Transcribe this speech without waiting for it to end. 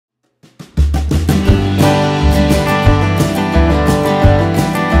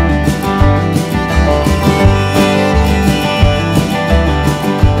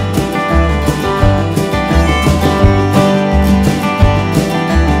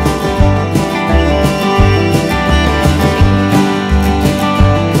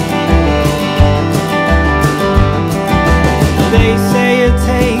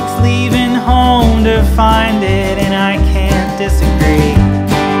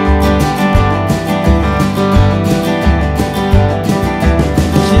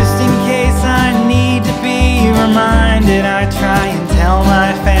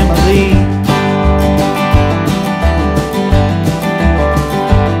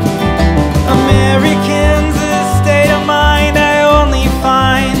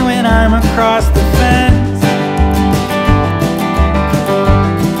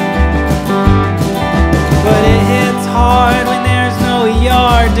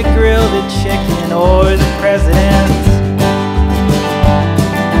to grill the chicken or the presidents.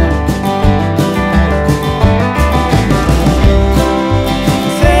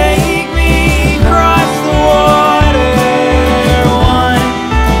 Take me across the water one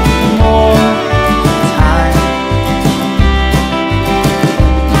more time.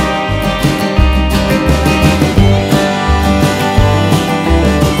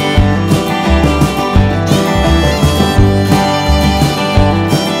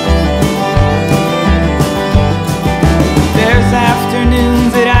 There's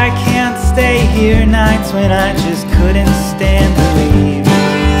afternoons that I can't stay here, nights when I just couldn't stand to leave.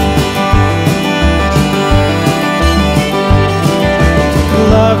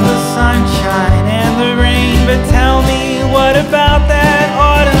 Love the sunshine and the rain, but tell me, what about that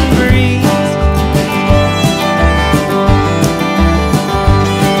autumn breeze?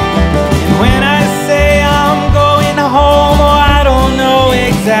 And when I say I'm going home, oh, I don't know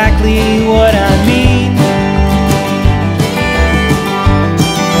exactly what I mean.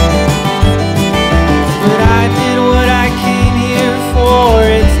 But I did what I came here for.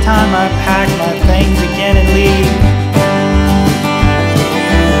 It's time I pack my things again and leave.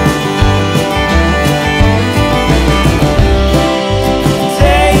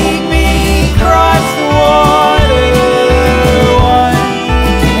 Take me across the water one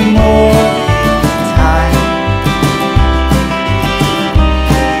more time.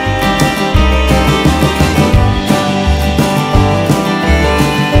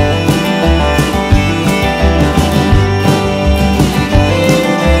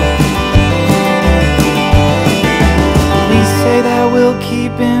 We say that we'll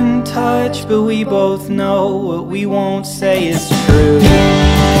keep in touch, but we both know what we won't say is true.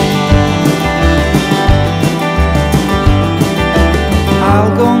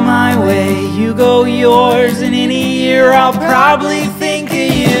 I'll go my way, you go yours, and in a year I'll probably think of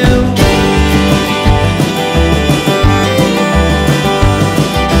you.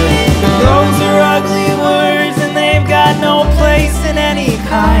 Those are ugly words, and they've got no place in any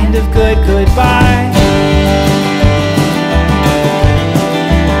kind of good goodbye.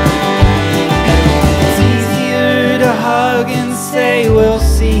 It's easier to hug and say we'll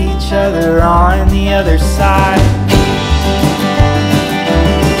see each other on the other side.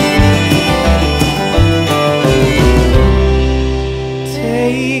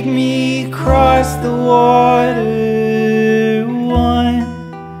 Take me across the water one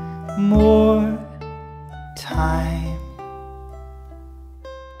more time.